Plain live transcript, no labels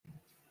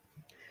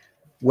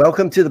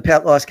Welcome to the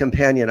Pet Loss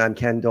Companion. I'm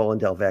Ken Dolan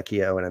Del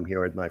Vecchio, and I'm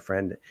here with my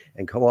friend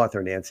and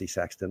co-author Nancy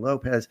Sexton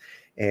Lopez,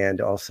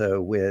 and also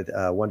with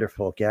a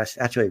wonderful guest,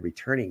 actually a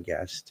returning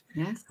guest,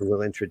 yes, who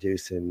we'll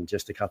introduce in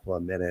just a couple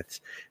of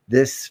minutes.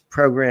 This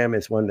program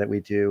is one that we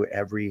do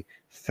every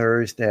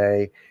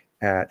Thursday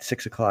at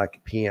 6 o'clock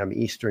p.m.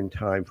 Eastern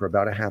time for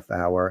about a half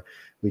hour.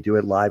 We do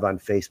it live on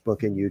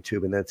Facebook and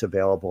YouTube, and that's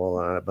available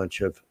on a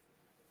bunch of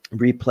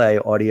replay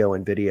audio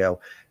and video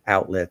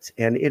outlets.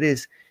 And it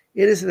is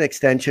an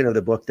extension of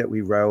the book that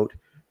we wrote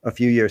a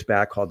few years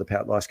back called The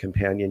Pet Loss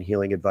Companion,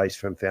 Healing Advice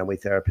from Family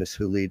Therapists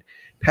Who Lead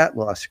Pet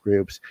Loss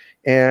Groups.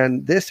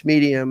 And this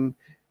medium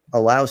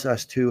allows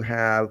us to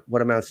have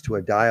what amounts to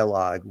a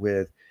dialogue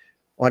with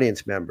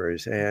audience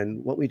members.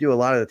 And what we do a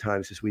lot of the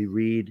times is we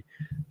read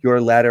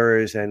your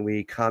letters and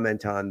we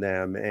comment on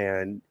them.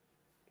 And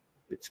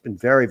it's been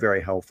very,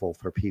 very helpful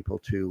for people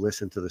to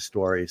listen to the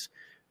stories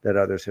that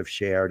others have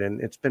shared. And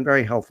it's been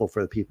very helpful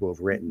for the people who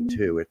have written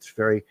too. It's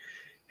very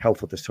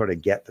helpful to sort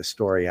of get the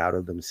story out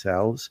of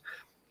themselves.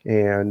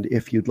 And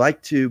if you'd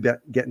like to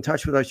get in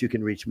touch with us, you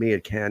can reach me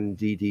at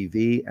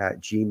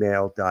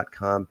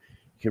kenddv@gmail.com. You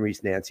can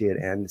reach Nancy at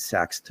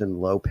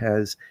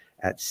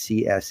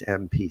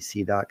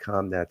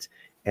nsaxtonlopez@csmpc.com. That's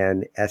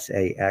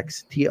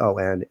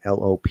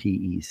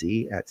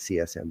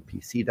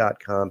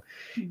nsaxtonlopez@csmpc.com.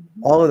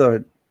 All of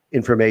the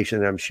information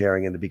that I'm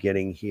sharing in the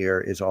beginning here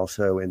is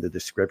also in the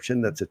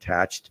description that's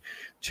attached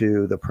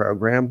to the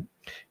program.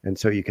 And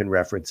so you can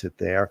reference it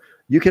there.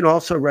 You can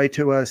also write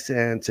to us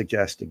and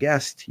suggest a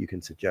guest. You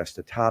can suggest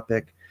a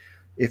topic.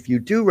 If you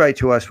do write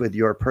to us with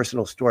your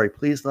personal story,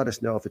 please let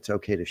us know if it's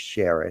okay to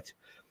share it.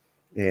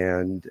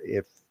 And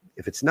if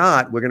it's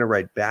not, we're going to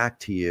write back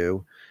to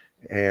you.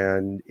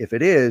 And if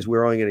it is,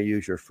 we're only going to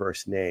use your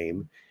first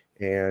name.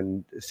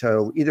 And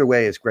so either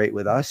way is great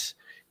with us.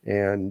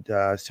 And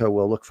so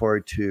we'll look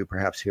forward to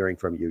perhaps hearing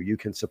from you. You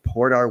can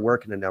support our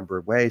work in a number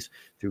of ways,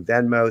 through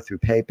Venmo, through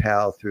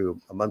PayPal,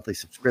 through a monthly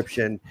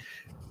subscription.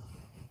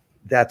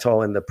 That's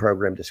all in the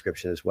program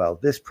description as well.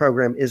 This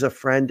program is a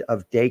friend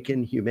of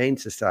Dakin Humane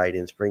Society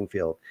in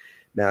Springfield,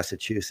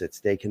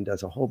 Massachusetts. Dakin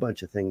does a whole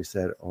bunch of things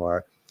that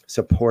are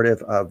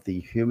supportive of the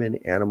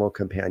human-animal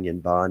companion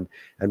bond.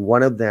 And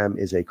one of them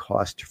is a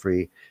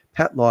cost-free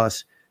pet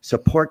loss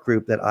support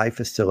group that I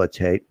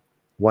facilitate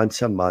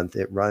once a month.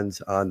 It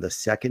runs on the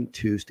second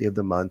Tuesday of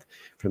the month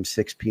from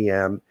 6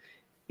 p.m.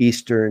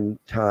 Eastern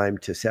time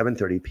to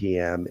 7:30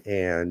 p.m.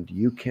 And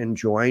you can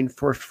join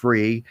for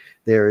free.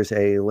 There's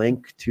a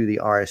link to the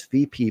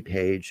RSVP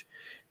page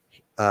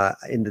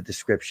in the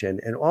description.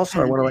 And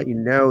also, I want to let you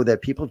know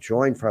that people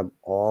join from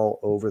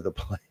all over the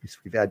place.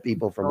 We've had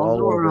people from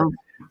all over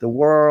the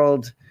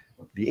world,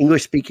 the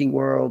English-speaking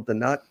world, the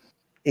not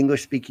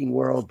English-speaking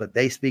world, but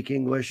they speak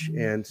English.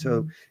 And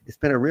so it's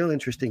been a real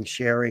interesting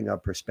sharing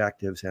of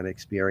perspectives and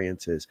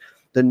experiences.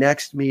 The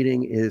next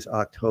meeting is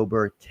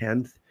October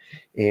 10th.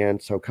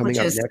 And so coming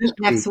up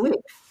next week.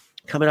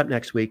 Coming up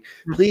next week,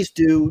 please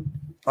do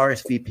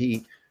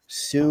RSVP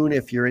soon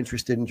if you're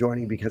interested in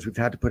joining, because we've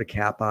had to put a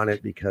cap on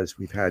it because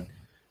we've had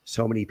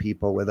so many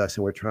people with us,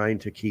 and we're trying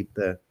to keep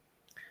the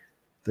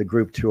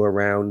group to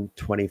around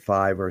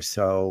 25 or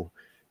so.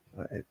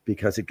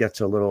 Because it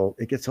gets a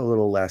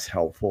little less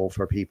helpful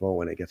for people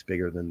when it gets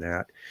bigger than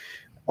that.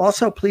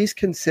 Also, please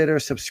consider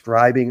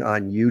subscribing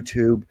on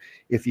YouTube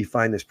if you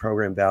find this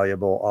program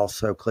valuable.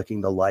 Also,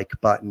 clicking the like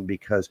button,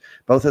 because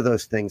both of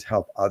those things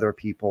help other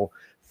people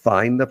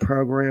find the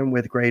program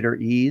with greater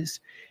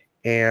ease.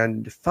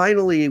 And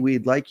finally,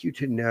 we'd like you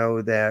to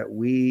know that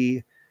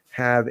we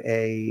have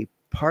a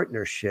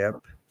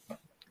partnership.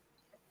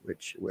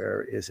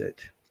 Where is it?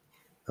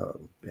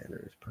 Oh,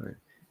 banners.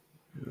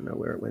 I don't know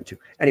where it went to.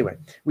 Anyway,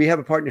 we have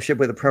a partnership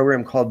with a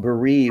program called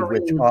Bereave,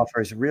 which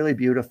offers really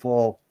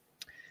beautiful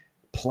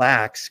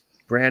plaques,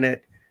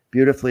 granite,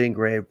 beautifully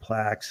engraved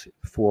plaques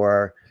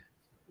for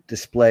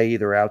display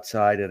either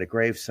outside at a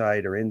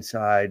gravesite or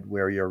inside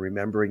where you're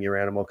remembering your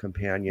animal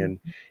companion.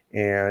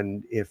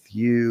 And if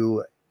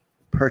you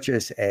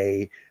purchase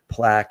a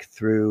plaque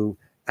through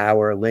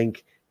our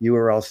link, you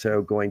are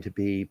also going to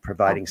be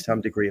providing some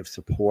degree of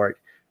support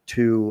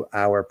to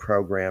our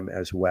program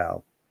as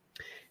well.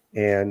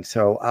 And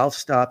so I'll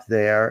stop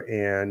there.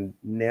 And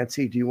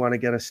Nancy, do you want to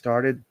get us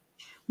started?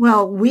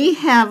 Well, we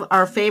have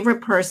our favorite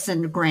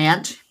person,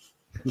 Grant,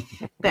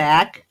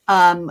 back,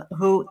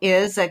 who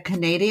is a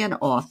Canadian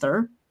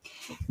author.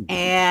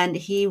 And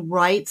he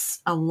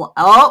writes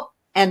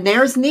and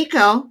there's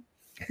Nico.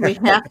 We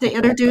have to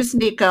introduce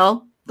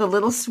Nico, the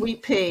little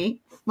sweet pea.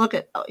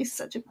 He's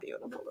such a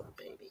beautiful little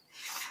baby.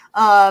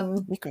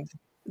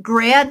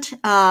 Grant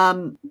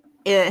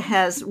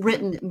has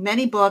written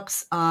many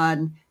books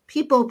on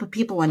people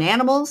and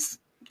animals,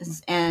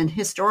 and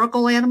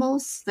historical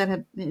animals that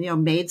have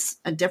made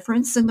a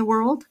difference in the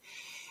world.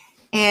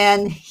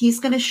 And he's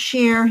going to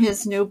share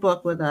his new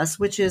book with us,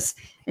 which is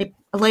a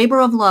labor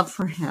of love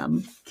for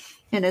him.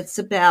 And it's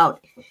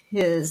about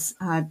his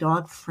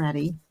dog,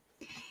 Freddie.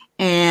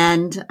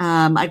 And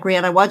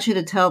Grant, I want you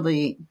to tell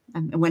I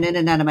went in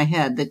and out of my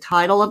head. The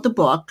title of the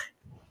book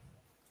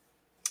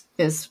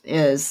is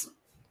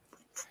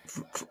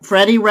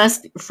Freddie,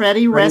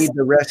 Freddie,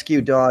 the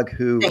rescue dog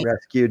who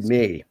rescued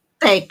me.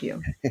 Thank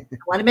you. I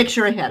want to make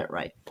sure I had it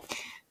right.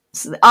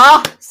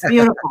 Oh, it's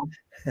beautiful.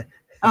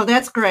 Oh,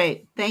 that's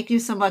great. Thank you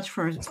so much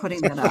for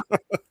putting that up.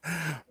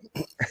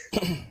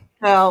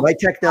 So, my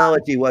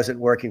technology wasn't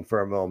working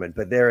for a moment,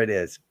 but there it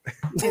is.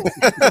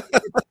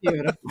 It's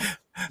beautiful.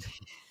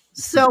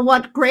 So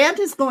what Grant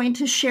is going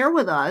to share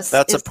with us.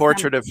 That's a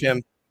portrait of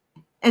him.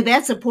 And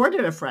that's a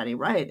portrait of Freddie,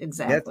 right?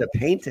 Exactly. That's a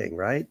painting,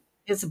 right?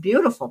 It's a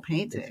beautiful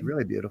painting. It's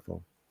really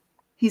beautiful.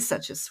 He's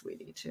such a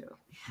sweetie, too.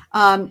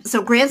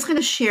 So Grant's going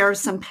to share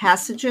some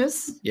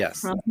passages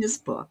from his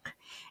book,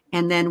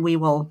 and then we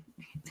will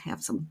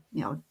have some,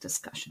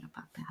 discussion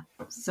about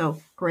that. So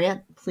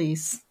Grant,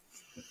 please.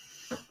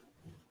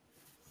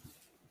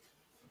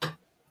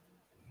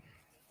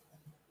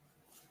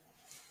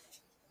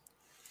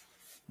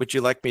 Would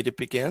you like me to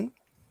begin?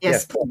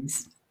 Yes,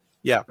 please.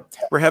 Yeah,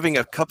 we're having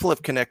a couple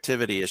of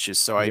connectivity issues,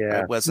 so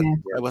I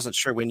wasn't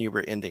sure when you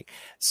were ending.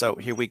 So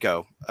here we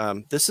go.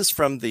 This is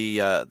from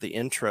the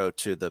intro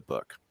to the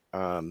book,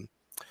 and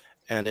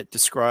it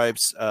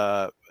describes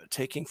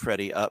taking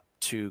Freddie up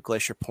to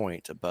Glacier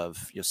Point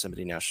above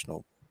Yosemite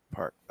National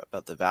Park,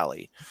 above the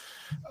valley.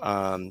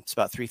 It's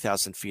about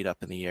 3,000 feet up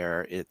in the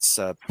air. It's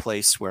a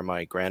place where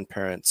my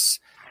grandparents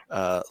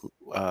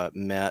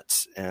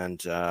met,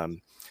 and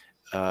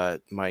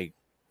my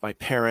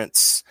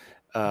parents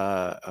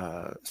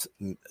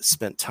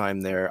spent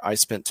time there. I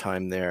spent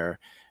time there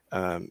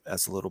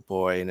as a little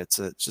boy, and it's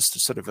just a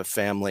sort of a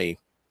family,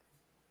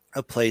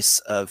 a place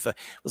of, it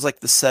was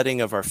like the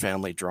setting of our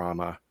family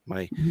drama.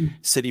 My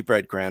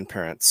city-bred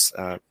grandparents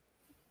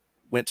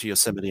went to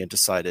Yosemite and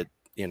decided,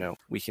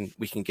 we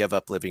can give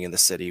up living in the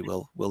city.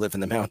 We'll live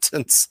in the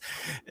mountains,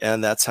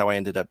 and that's how I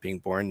ended up being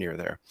born near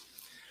there.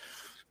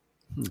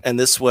 And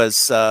this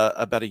was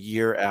about a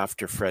year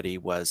after Freddie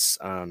was.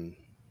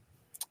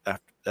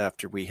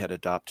 After we had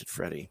adopted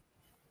Freddie.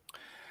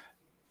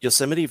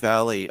 Yosemite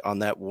Valley on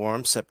that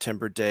warm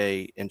September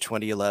day in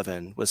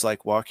 2011 was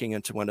like walking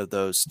into one of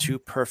those too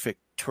perfect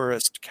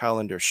tourist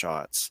calendar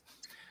shots.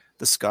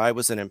 The sky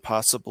was an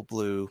impossible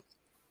blue,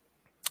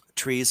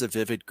 trees a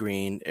vivid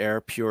green,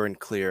 air pure and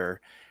clear,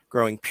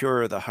 growing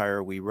purer the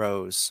higher we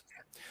rose.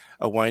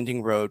 A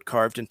winding road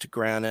carved into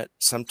granite,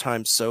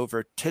 sometimes so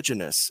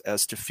vertiginous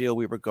as to feel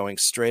we were going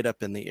straight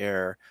up in the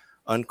air,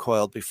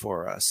 uncoiled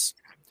before us.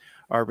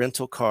 Our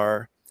rental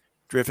car,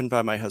 driven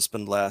by my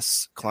husband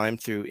Les, climbed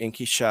through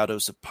inky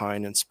shadows of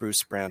pine and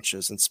spruce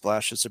branches and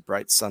splashes of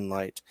bright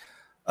sunlight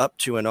up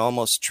to an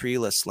almost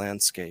treeless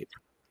landscape.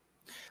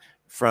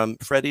 From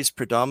Freddie's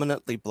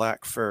predominantly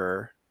black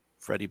fur,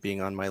 Freddie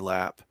being on my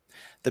lap,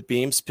 the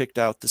beams picked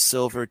out the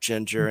silver,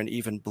 ginger, and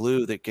even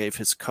blue that gave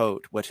his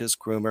coat what his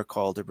groomer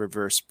called a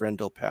reverse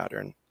brindle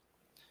pattern.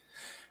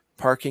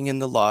 Parking in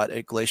the lot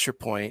at Glacier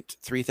Point,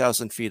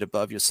 3,000 feet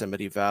above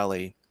Yosemite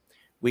Valley,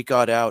 we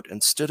got out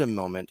and stood a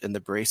moment in the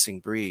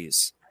bracing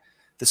breeze.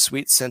 The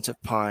sweet scent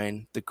of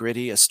pine, the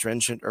gritty,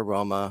 astringent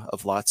aroma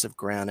of lots of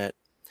granite,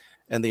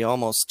 and the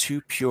almost too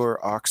pure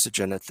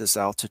oxygen at this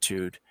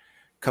altitude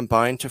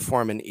combined to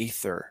form an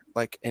ether,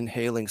 like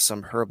inhaling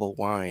some herbal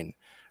wine,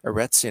 a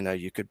retsina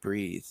you could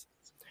breathe.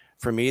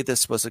 For me,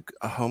 this was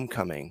a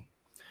homecoming.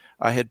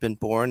 I had been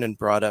born and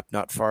brought up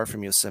not far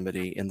from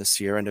Yosemite in the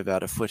Sierra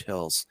Nevada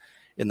foothills,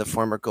 in the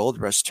former gold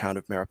rush town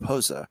of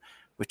Mariposa,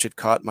 which had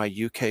caught my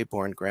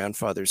UK-born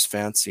grandfather's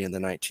fancy in the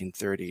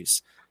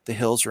 1930s, the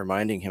hills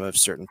reminding him of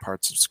certain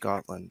parts of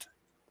Scotland.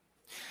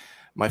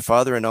 My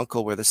father and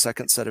uncle were the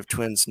second set of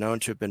twins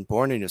known to have been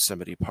born in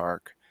Yosemite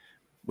Park,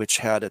 which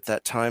had at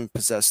that time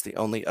possessed the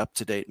only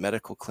up-to-date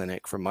medical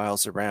clinic for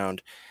miles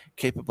around,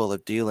 capable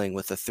of dealing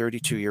with a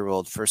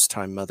 32-year-old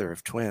first-time mother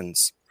of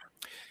twins.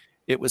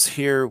 It was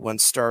here one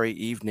starry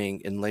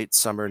evening in late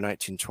summer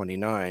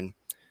 1929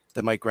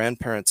 that my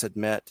grandparents had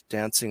met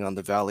dancing on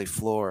the valley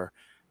floor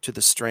to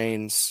the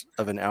strains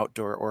of an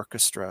outdoor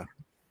orchestra.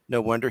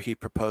 No wonder he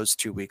proposed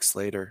 2 weeks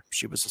later.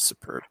 She was a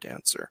superb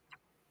dancer.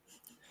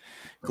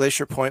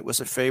 Glacier Point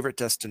was a favorite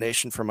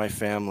destination for my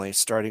family,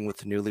 starting with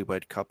the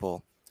newlywed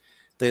couple.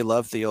 They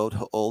loved the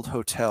old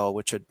hotel,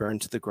 which had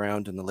burned to the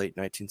ground in the late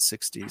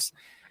 1960s.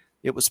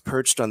 It was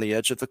perched on the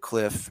edge of the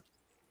cliff,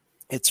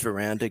 its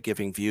veranda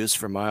giving views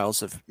for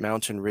miles of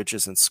mountain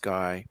ridges and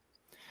sky.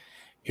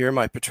 Here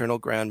my paternal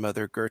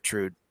grandmother,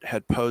 Gertrude,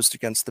 had posed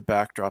against the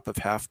backdrop of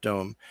Half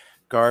Dome,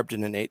 garbed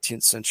in an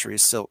 18th century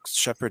silk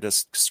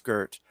shepherdess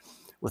skirt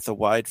with a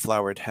wide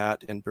flowered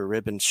hat and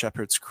beribboned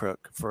shepherd's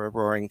crook for a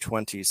roaring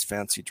 20s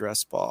fancy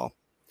dress ball.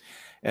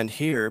 And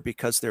here,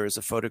 because there is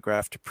a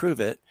photograph to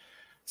prove it,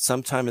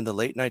 sometime in the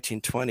late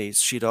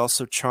 1920s, she'd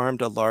also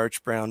charmed a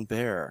large brown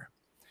bear.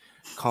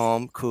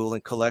 Calm, cool,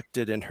 and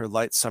collected in her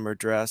light summer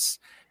dress,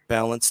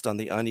 balanced on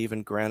the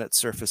uneven granite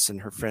surface in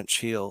her French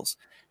heels,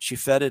 she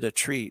fed it a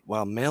treat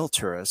while male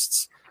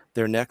tourists,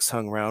 their necks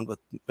hung round with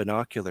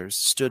binoculars,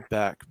 stood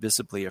back,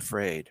 visibly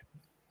afraid.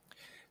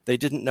 They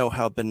didn't know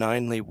how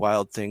benignly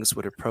wild things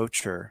would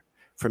approach her,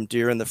 from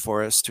deer in the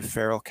forest to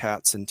feral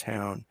cats in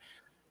town,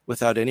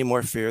 without any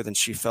more fear than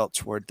she felt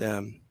toward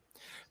them.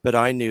 But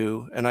I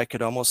knew, and I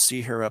could almost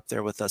see her up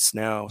there with us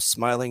now,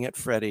 smiling at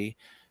Freddie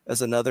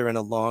as another in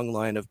a long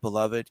line of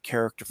beloved,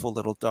 characterful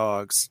little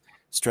dogs,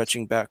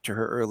 stretching back to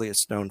her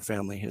earliest known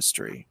family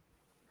history.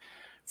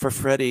 For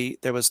Freddie,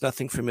 there was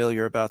nothing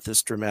familiar about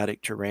this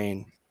dramatic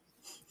terrain.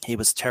 He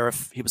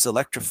was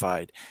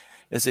electrified,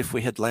 as if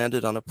we had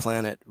landed on a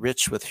planet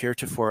rich with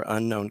heretofore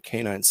unknown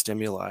canine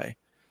stimuli.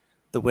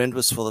 The wind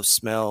was full of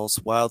smells,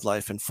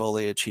 wildlife, and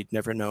foliage he'd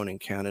never known in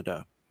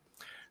Canada.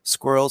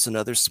 Squirrels and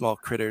other small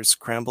critters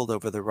scrambled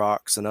over the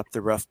rocks and up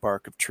the rough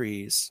bark of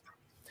trees.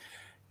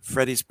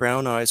 Freddie's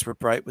brown eyes were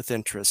bright with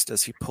interest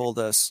as he pulled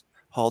us,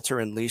 halter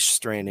and leash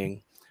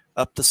straining,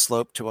 up the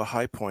slope to a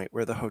high point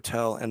where the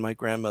hotel and my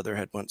grandmother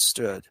had once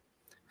stood.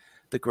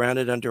 The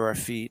granite under our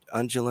feet,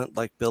 undulant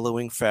like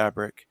billowing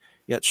fabric,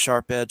 yet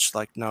sharp-edged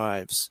like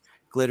knives,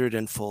 glittered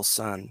in full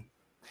sun.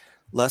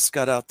 Les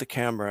got out the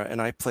camera, and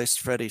I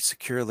placed Freddie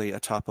securely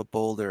atop a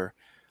boulder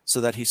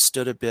so that he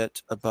stood a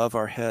bit above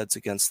our heads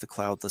against the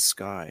cloudless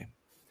sky.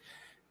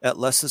 At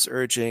Les's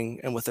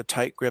urging, and with a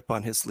tight grip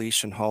on his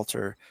leash and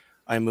halter,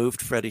 I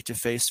moved Freddie to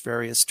face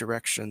various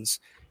directions,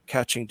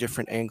 catching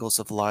different angles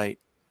of light.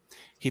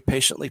 He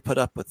patiently put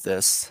up with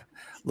this,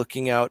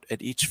 looking out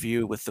at each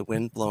view with the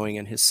wind blowing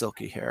in his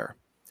silky hair.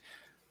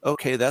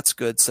 "Okay, that's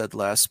good," said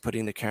Les,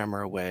 putting the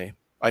camera away.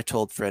 I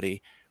told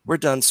Freddie, "We're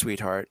done,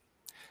 sweetheart."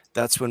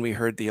 That's when we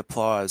heard the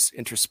applause,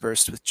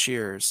 interspersed with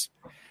cheers.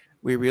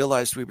 We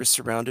realized we were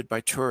surrounded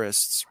by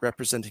tourists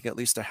representing at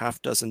least a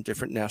half dozen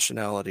different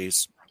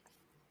nationalities,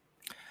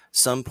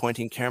 some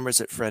pointing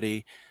cameras at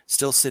Freddie,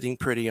 still sitting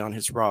pretty on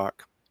his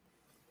rock,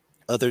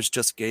 others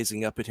just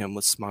gazing up at him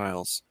with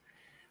smiles.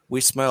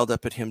 We smiled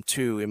up at him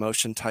too,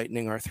 emotion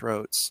tightening our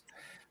throats,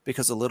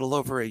 because a little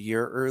over a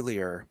year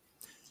earlier,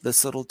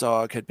 this little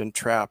dog had been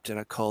trapped in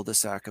a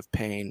cul-de-sac of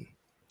pain.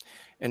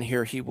 And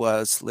here he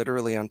was,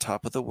 literally on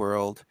top of the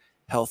world,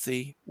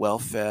 healthy,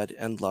 well-fed,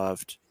 and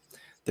loved.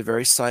 The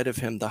very sight of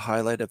him the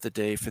highlight of the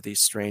day for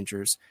these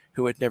strangers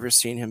who had never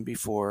seen him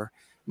before,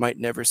 might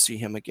never see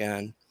him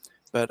again,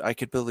 but I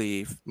could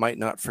believe, might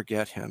not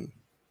forget him.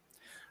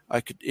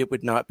 It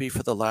would not be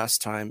for the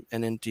last time,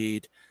 and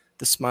indeed,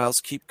 the smiles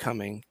keep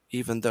coming,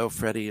 even though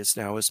Freddie is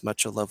now as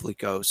much a lovely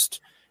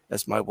ghost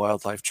as my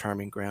wildlife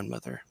charming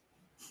grandmother.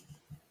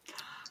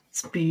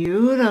 It's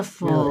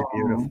beautiful. Really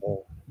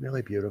beautiful.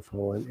 Really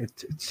beautiful. And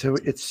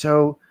it's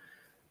so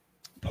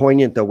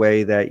poignant the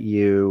way that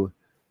you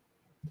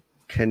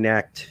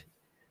connect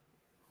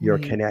your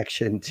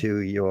connection to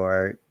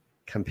your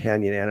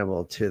companion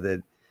animal to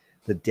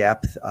the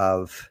depth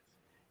of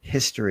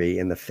history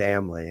in the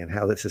family and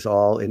how this is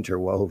all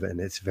interwoven.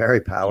 It's very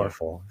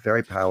powerful,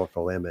 very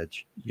powerful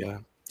image. Yeah.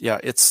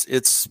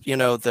 It's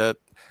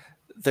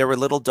there were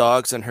little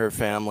dogs in her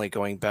family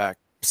going back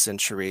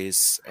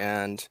centuries,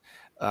 and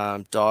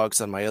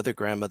dogs on my other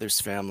grandmother's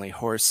family,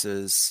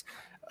 horses,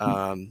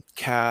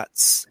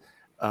 cats,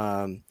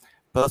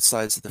 both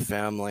sides of the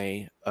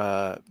family.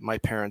 My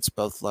parents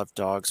both loved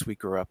dogs. We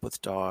grew up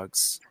with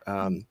dogs,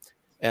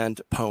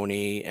 and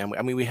pony.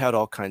 And we had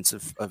all kinds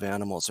of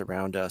animals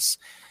around us.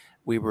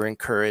 We were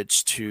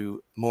encouraged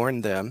to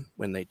mourn them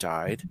when they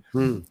died.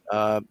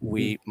 My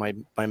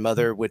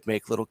mother would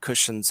make little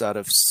cushions out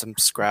of some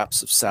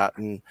scraps of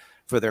satin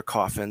for their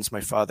coffins.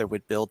 My father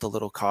would build the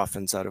little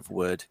coffins out of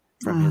wood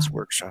from his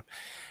workshop.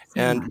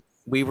 And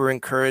we were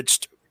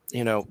encouraged,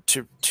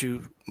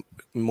 to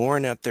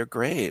mourn at their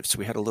graves.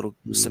 We had a little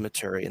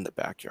cemetery in the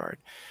backyard.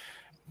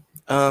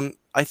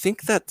 I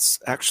think that's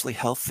actually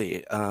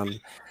healthy. We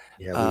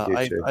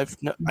do too.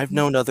 I've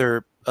known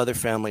other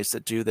families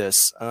that do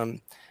this.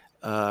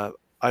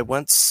 I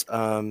once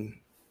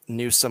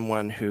knew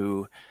someone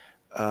who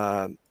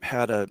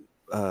had a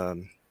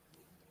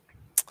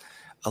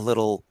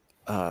little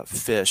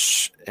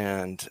fish,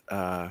 and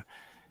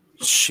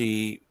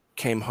she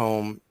came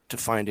home to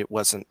find it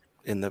wasn't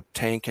in the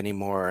tank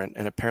anymore,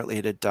 and apparently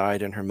it had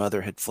died, and her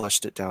mother had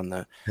flushed it down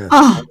the.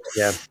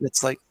 Yeah.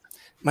 It's like,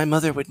 my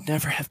mother would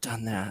never have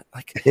done that.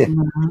 Like, are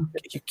you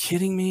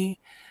kidding me?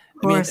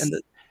 I mean,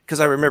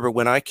 because I remember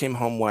when I came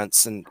home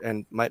once,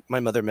 and my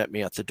mother met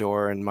me at the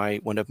door, and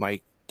one of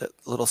my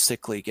little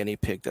sickly guinea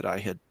pig that I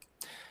had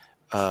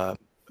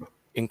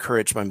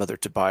encouraged my mother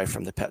to buy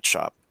from the pet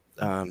shop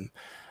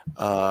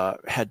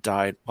had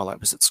died while I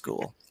was at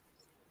school.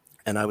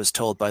 And I was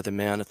told by the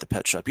man at the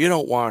pet shop, "You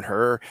don't want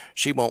her.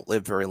 She won't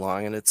live very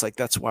long." And it's like,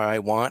 that's why I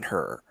want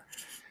her.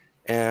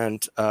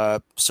 And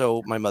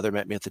so my mother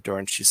met me at the door,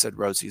 and she said,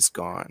 "Rosie's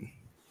gone."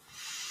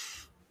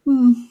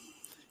 And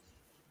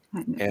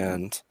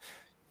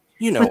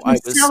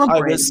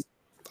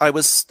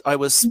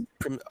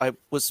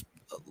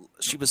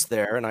she was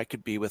there, and I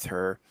could be with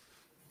her,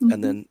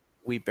 and then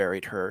we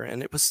buried her,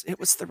 and it was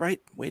the right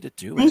way to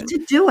do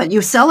it.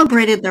 You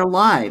celebrated their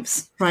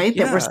lives, right?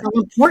 Yeah. That were so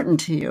important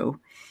to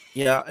you.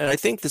 Yeah, and I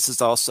think this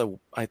is also,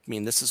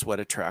 this is what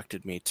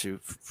attracted me to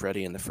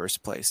Freddie in the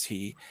first place.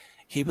 He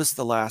was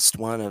the last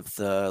one of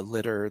the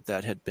litter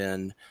that had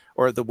been,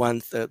 or the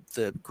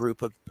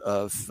group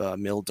of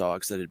mill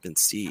dogs that had been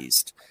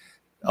seized.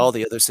 All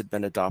the others had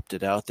been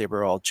adopted out. They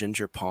were all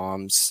ginger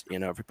poms. You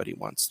know, everybody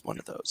wants one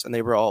of those. And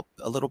they were all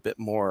a little bit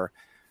more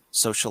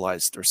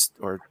socialized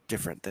or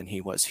different than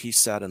he was. He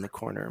sat in the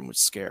corner and was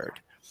scared.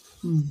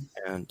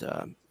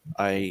 And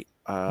I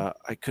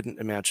couldn't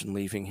imagine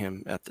leaving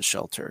him at the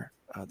shelter,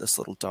 this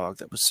little dog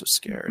that was so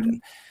scared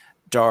and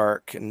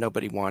dark, and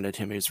nobody wanted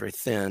him. He was very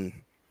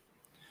thin.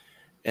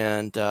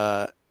 And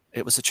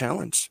it was a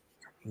challenge.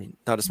 I mean,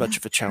 not as much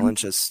of a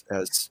challenge as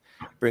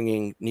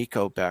bringing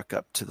Nico back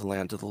up to the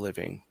land of the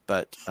living,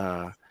 but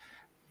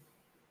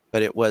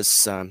it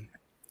was,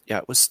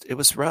 it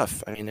was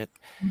rough. I mean,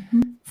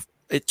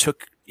 it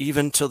took,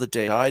 even till the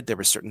day he died, there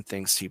were certain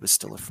things he was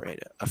still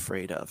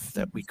afraid of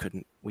that we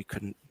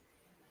couldn't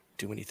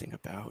do anything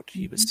about.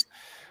 He was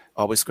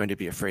always going to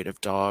be afraid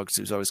of dogs.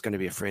 He was always going to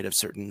be afraid of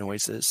certain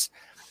noises,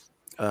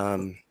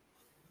 and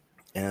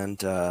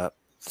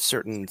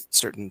certain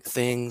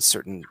things,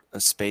 certain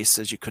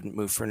spaces. You couldn't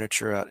move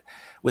furniture out.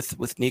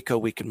 With Nico,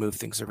 we could move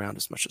things around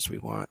as much as we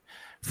want.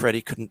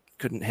 Freddie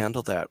couldn't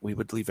handle that. We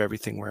would leave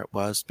everything where it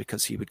was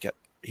because he would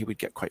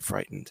get quite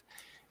frightened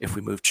if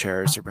we moved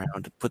chairs around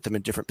and put them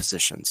in different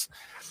positions.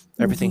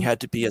 Everything had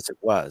to be as it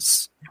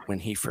was when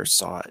he first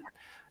saw it.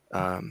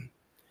 I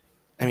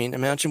mean,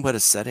 imagine what a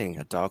setting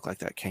a dog like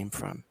that came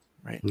from,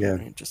 right? Yeah. I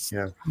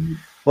mean,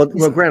 Well,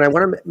 Grant, I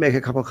want to make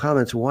a couple of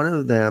comments. One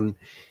of them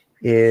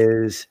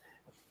is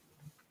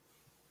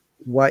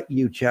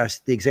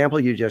the example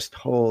you just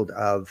told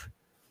of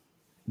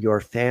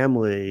your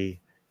family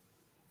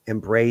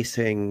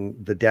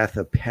embracing the death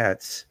of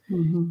pets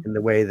in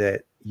the way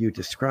that you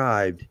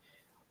described.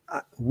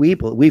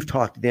 We've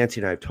talked, Nancy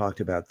and I have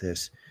talked about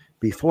this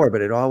before,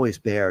 but it always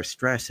bears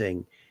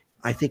stressing.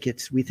 We think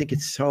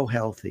it's so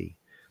healthy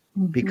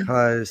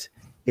because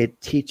it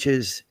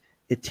teaches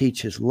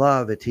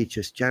love, it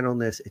teaches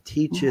gentleness, it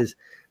teaches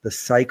the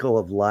cycle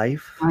of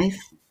life.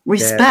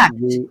 Respect.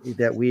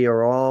 That we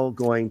are all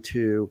going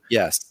to,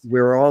 yes,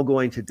 we're all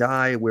going to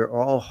die. We're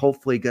all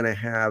hopefully going to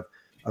have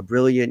a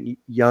brilliant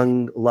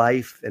young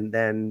life and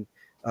then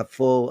a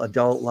full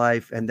adult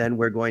life, and then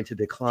we're going to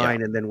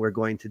decline and then we're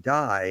going to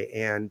die.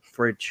 And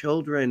for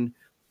children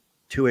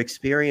to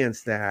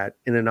experience that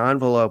in an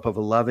envelope of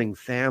a loving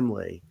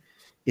family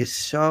is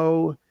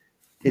so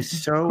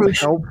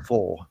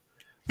helpful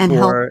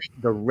for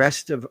the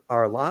rest of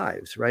our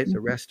lives, right?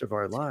 The rest of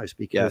our lives,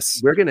 because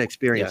we're going to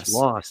experience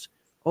loss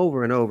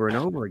over and over and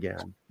over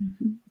again.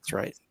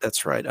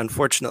 That's right.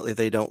 Unfortunately,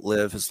 they don't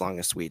live as long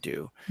as we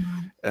do.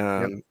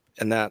 And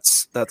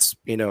that's,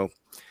 you know,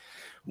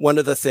 one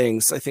of the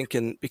things I think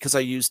because I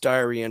use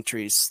diary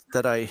entries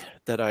that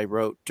I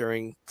wrote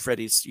during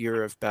Freddie's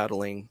year of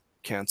battling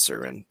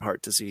cancer and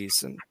heart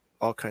disease and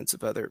all kinds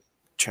of other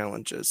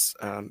challenges,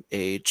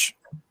 age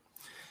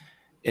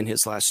in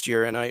his last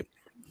year. And I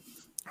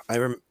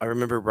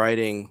remember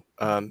writing,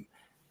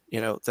 you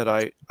know, that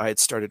I had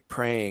started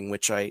praying,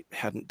 which I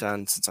hadn't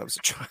done since I was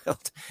a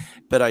child,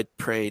 but I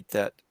prayed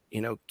that,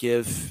 you know,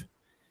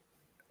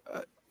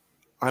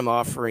 I'm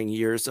offering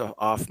years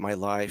off my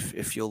life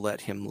if you'll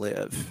let him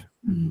live,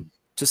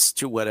 just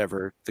to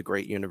whatever the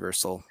great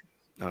universal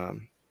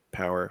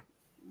power,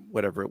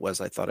 whatever it was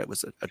I thought it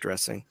was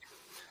addressing.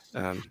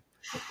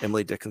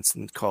 Emily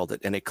Dickinson called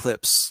it an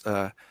eclipse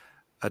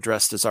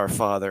addressed as our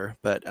Father.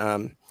 But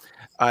I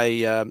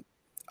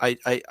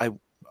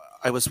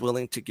was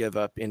willing to give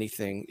up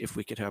anything if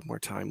we could have more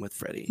time with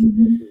Freddie.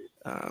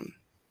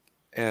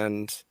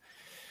 And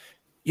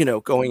you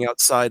know, going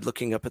outside,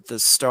 looking up at the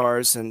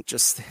stars and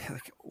just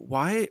like,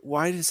 why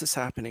is this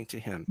happening to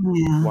him?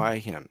 Why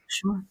him?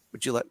 Sure.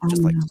 Would you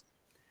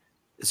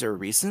is there a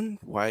reason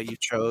why you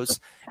chose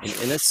an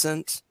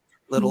innocent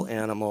little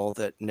animal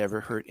that never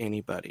hurt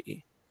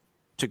anybody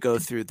to go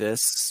through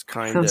this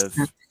kind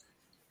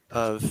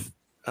of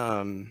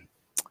pain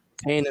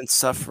and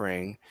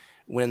suffering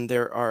when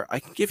I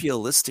can give you a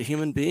list of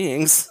human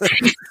beings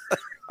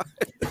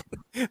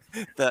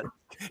that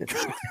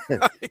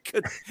I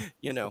could,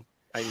 you know,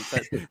 I'll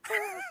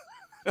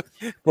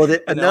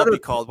be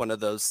called one of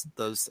those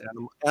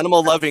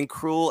animal loving,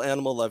 cruel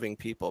animal loving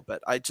people.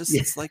 But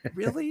it's like,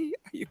 really?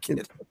 Are you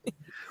kidding me?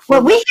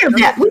 Well, we hear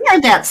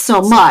that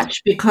so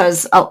much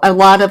because a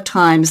lot of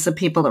times the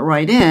people that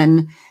write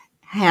in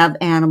have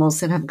animals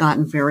that have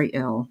gotten very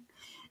ill.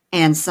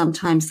 And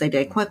sometimes they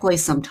die quickly,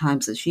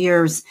 sometimes it's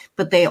years,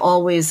 but they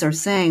always are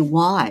saying,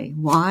 why?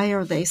 Why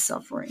are they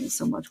suffering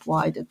so much?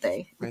 Why did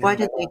they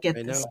get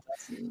this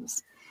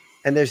disease?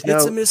 And it's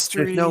a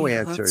mystery. There's no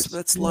answers.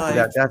 That's life.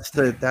 That's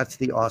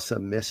the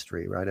awesome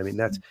mystery, right? I mean,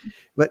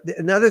 but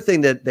another thing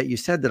that you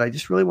said that I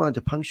just really wanted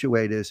to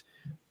punctuate is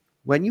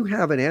when you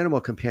have an animal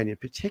companion,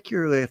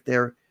 particularly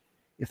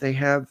if they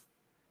have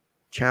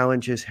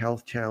challenges,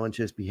 health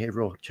challenges,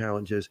 behavioral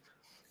challenges,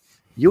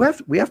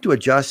 we have to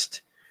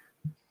adjust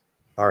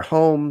our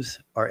homes,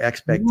 our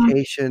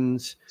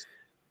expectations,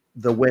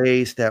 the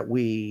ways that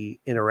we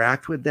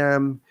interact with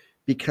them,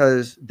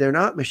 because they're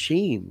not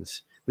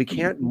machines. We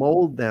can't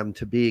mold them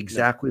to be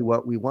exactly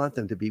what we want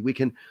them to be. We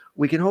can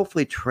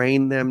hopefully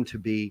train them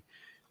to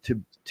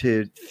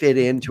fit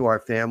into our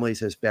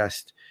families as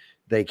best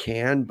they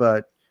can,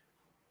 but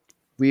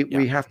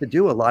We have to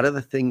do a lot of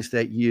the things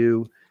that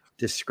you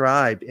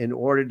described in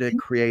order to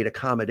create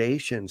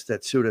accommodations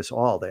that suit us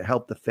all, that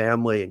help the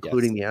family,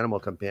 including the animal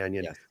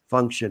companion,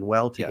 function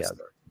well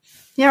together.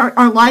 Yeah,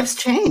 our lives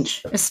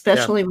change,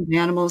 especially with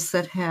animals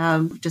that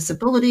have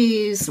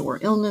disabilities or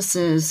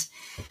illnesses.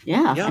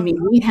 Yeah. I mean,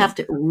 we have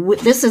to.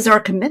 This is our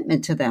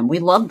commitment to them. We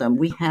love them.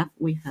 We have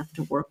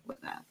to work with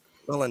that.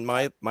 Well, and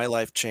my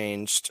life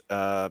changed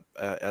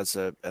as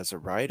a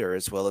writer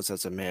as well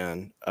as a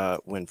man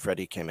when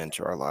Freddie came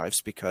into our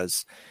lives,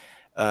 because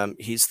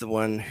he's the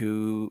one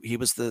he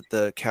was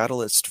the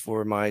catalyst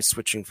for my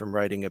switching from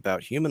writing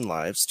about human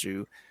lives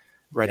to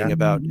writing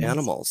about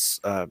animals,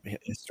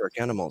 historic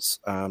animals.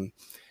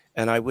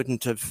 And I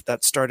wouldn't have,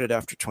 that started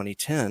after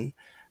 2010,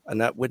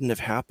 and that wouldn't have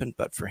happened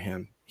but for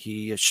him.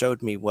 He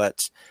showed me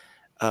what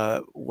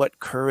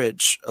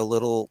courage a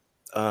little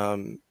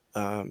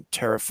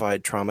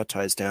terrified,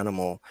 traumatized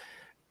animal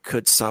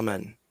could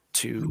summon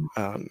to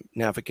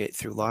navigate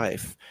through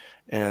life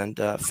and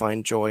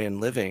find joy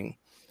in living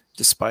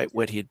despite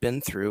what he'd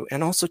been through,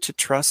 and also to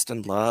trust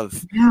and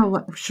love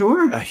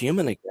a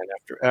human again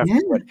after I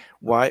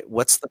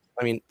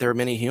mean, there are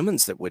many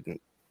humans that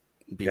wouldn't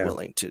be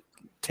willing to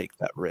take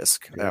that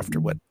risk after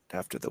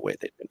the way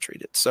they'd been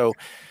treated. So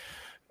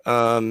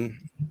it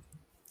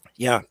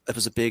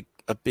was a big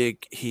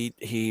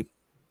he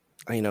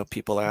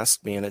people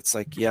ask me, and it's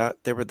like,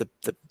 there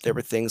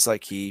were things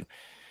like he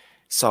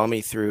saw me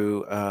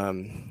through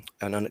an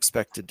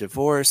unexpected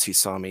divorce. He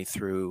saw me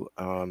through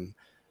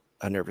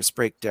a nervous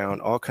breakdown,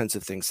 all kinds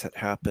of things that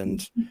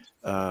happened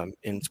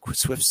in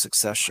swift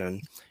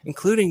succession,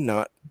 including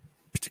not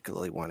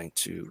particularly wanting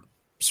to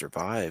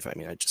survive. I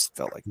mean, I just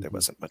felt like there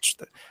wasn't much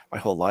that my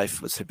whole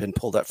life had been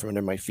pulled out from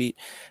under my feet.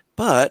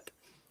 But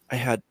I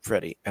had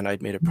Freddie, and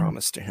I'd made a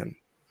promise to him.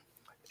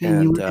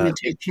 And you were going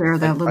to take care of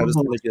that little boy. I was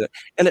going to do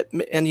that.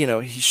 And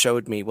he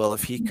showed me, well,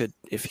 if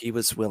he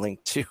was willing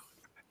to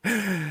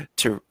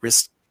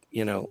risk,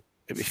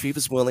 if he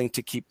was willing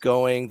to keep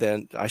going,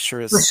 then I sure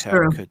as heck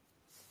could.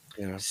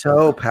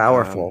 So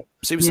powerful.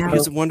 So he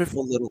was a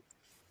wonderful little.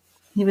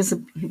 He was a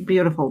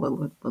beautiful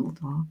little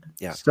dog.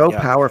 Yeah. So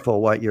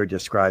powerful what you're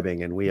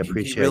describing, and we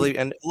appreciate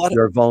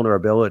your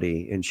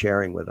vulnerability in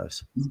sharing with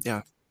us.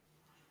 Yeah.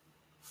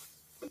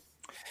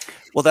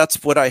 Well,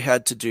 that's what I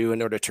had to do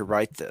in order to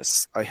write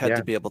this. I had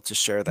to be able to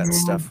share that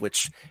stuff,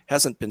 which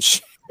hasn't been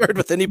shared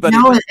with anybody.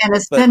 No, and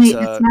it's not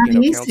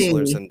easy.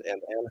 Counselors and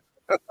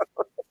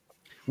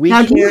we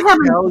now, can't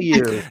tell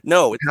you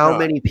how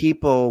many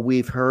people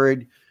we've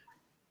heard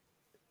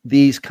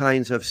these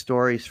kinds of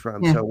stories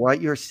from. So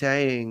what you're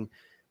saying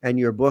and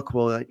your book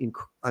will,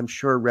 I'm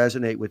sure,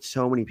 resonate with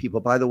so many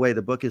people. By the way,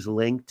 the book is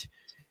linked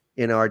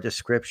in our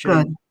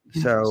description.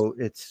 Good. So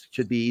it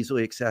should be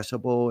easily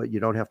accessible.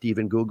 You don't have to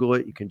even Google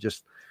it. You can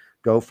just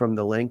go from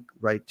the link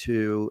right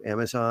to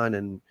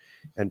Amazon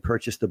and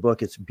purchase the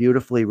book. It's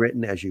beautifully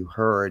written, as you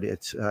heard.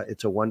 It's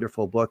a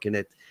wonderful book, and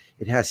it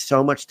has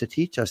so much to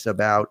teach us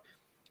about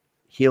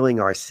healing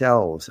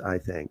ourselves, I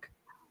think,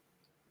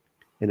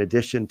 in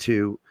addition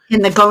to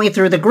in the going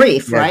through the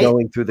grief, right?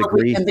 Going through the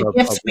grief and the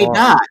gifts we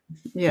got,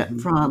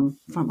 from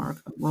our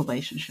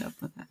relationship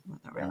with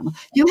our animal.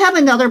 Do you have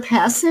another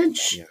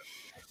passage,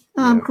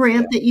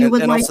 Grant, that you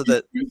would like to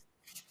say?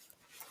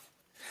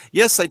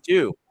 Yes, I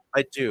do.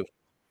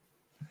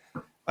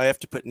 I have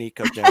to put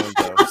Nico down,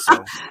 though.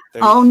 So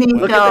Nico!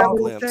 Look at that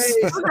little face.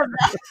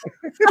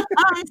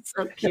 It's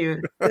so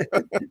cute.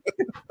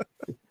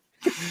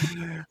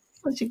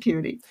 Such a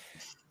cutie.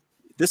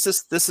 This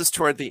is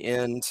toward the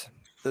end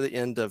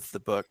of the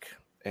book,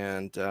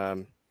 and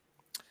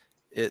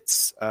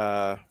it's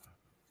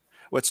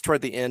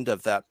toward the end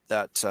of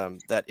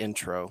that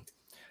intro.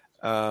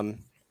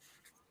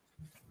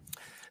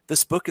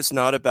 This book is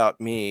not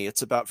about me.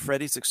 It's about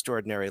Freddie's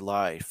extraordinary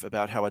life,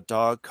 about how a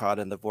dog caught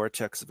in the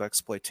vortex of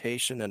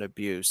exploitation and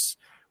abuse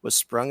was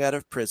sprung out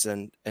of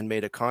prison and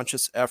made a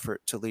conscious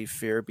effort to leave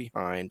fear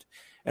behind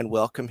and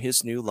welcome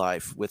his new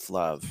life with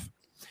love.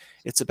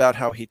 It's about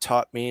how he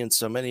taught me and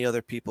so many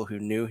other people who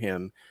knew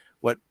him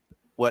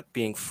what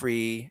being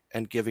free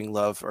and giving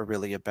love are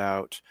really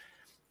about.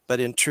 But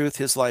in truth,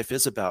 his life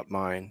is about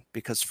mine,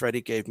 because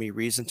Freddie gave me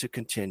reason to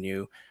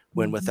continue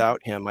when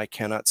without him, I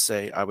cannot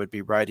say I would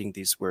be writing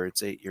these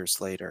words 8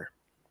 years later.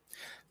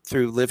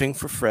 Through living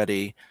for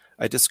Freddie,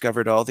 I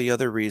discovered all the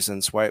other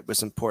reasons why it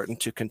was important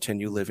to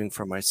continue living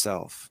for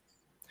myself.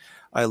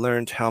 I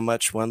learned how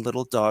much one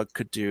little dog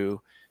could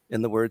do,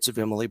 in the words of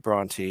Emily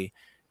Bronte,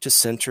 to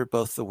center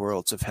both the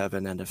worlds of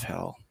heaven and of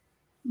hell.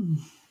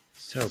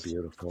 So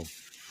beautiful.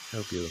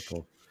 So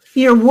beautiful.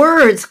 Your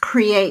words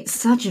create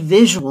such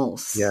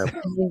visuals. Yeah.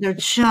 I mean, they're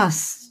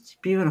just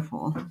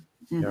beautiful.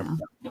 Yeah.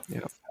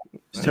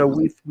 So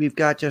we've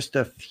got just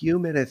a few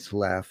minutes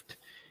left,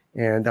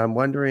 and I'm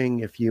wondering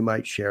if you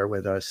might share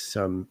with us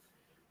some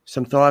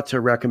thoughts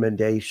or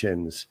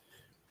recommendations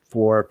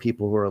for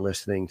people who are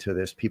listening to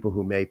this, people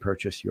who may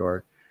purchase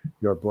your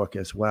book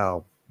as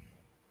well.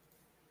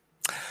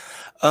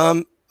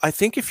 I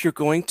think if you're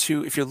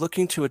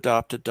looking to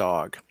adopt a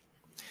dog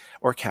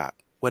or cat,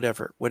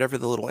 whatever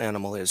the little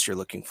animal is you're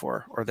looking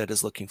for, or that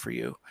is looking for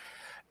you.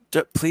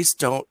 Please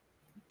don't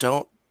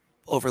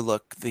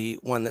overlook the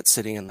one that's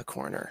sitting in the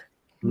corner.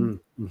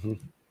 Mm-hmm.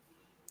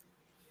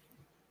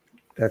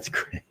 That's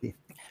great.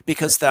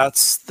 Because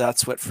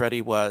that's what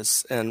Freddie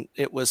was, and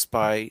it was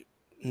by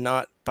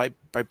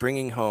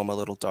bringing home a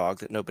little dog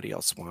that nobody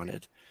else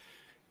wanted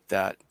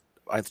that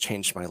I've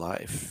changed my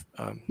life.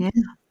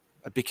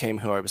 I became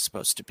who I was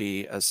supposed to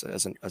be as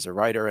a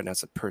writer and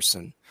as a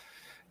person,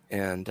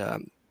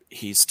 and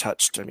he's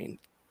touched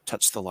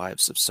the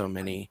lives of so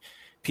many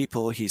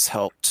people. He's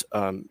helped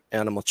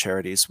animal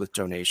charities with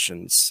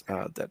donations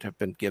that have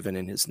been given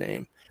in his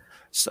name.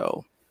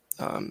 So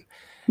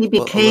he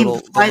became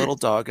the little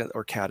dog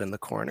or cat in the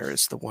corner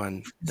is the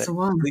one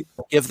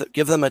that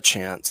give them a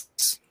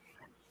chance.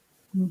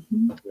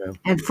 Mm-hmm. Yeah.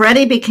 And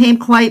Freddie became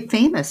quite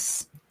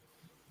famous,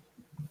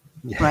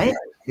 right?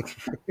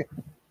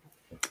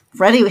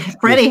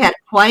 Freddie had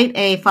quite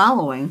a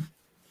following.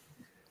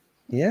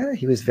 Yeah,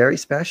 he was very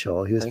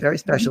special. He was very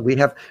special. We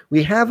have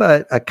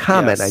a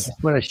comment. Yes. I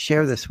just want to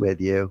share this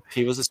with you.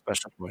 He was a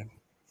special boy.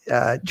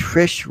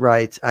 Trish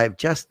writes, I've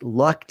just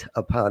lucked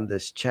upon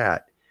this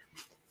chat.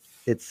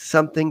 It's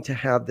something to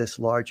have this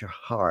larger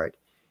heart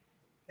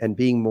and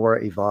being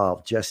more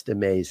evolved. Just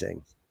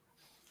amazing.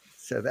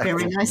 So that's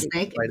very nice.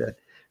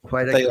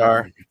 Quite a they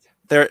are.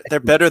 They're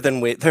better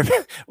than we.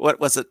 What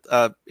was it?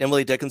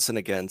 Emily Dickinson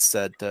again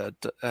said,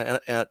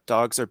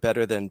 "Dogs are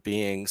better than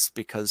beings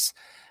because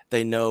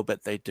they know,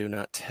 but they do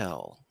not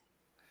tell."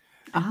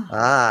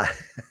 That's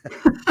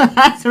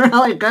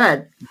really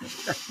good.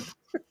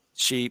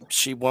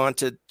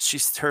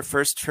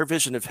 Her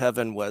vision of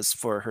heaven was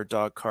for her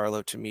dog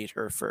Carlo to meet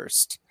her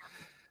first.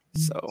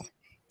 So,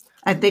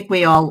 I think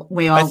we all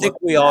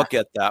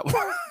get that one.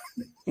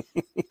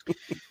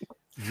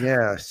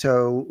 Yeah,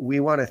 so we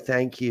want to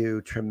thank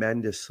you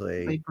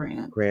tremendously,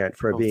 Grant,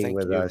 for being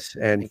with us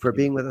and for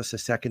being with us a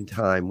second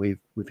time. We've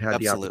had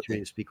the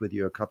opportunity to speak with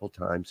you a couple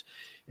times.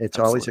 It's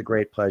always a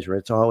great pleasure.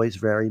 It's always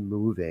very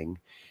moving.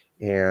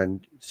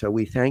 And so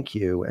we thank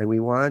you. And we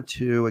want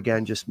to,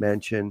 again, just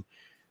mention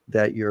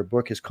that your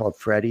book is called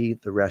Freddie,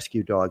 the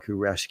Rescue Dog Who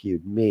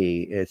Rescued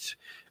Me. It's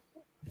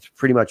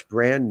pretty much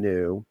brand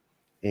new.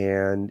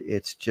 And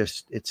it's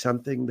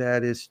something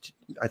that is,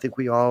 I think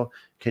we all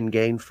can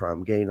gain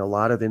a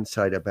lot of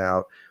insight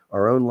about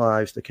our own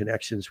lives, the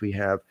connections we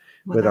have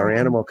with our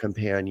animal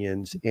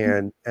companions,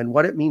 and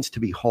what it means to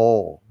be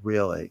whole,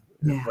 really,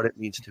 what it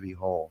means to be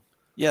whole.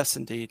 Yes,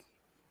 indeed.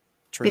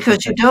 True.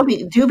 Because you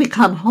do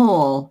become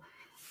whole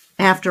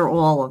after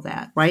all of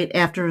that, right?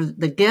 After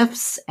the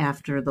gifts,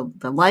 after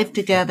the life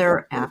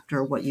together,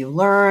 after what you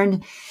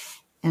learn,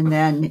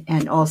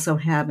 and also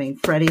having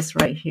Freddie's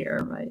right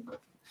here, right?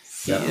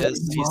 So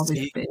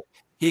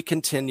he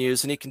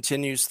continues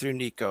through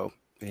Nico,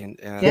 and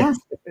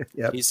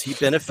he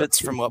benefits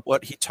from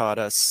what he taught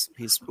us.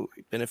 He's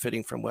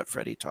benefiting from what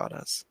Freddie taught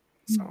us.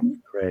 So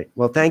great.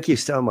 Well, thank you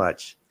so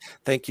much.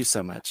 Thank you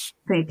so much.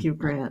 Thank you,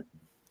 Grant.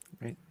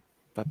 Right.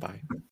 Bye-bye.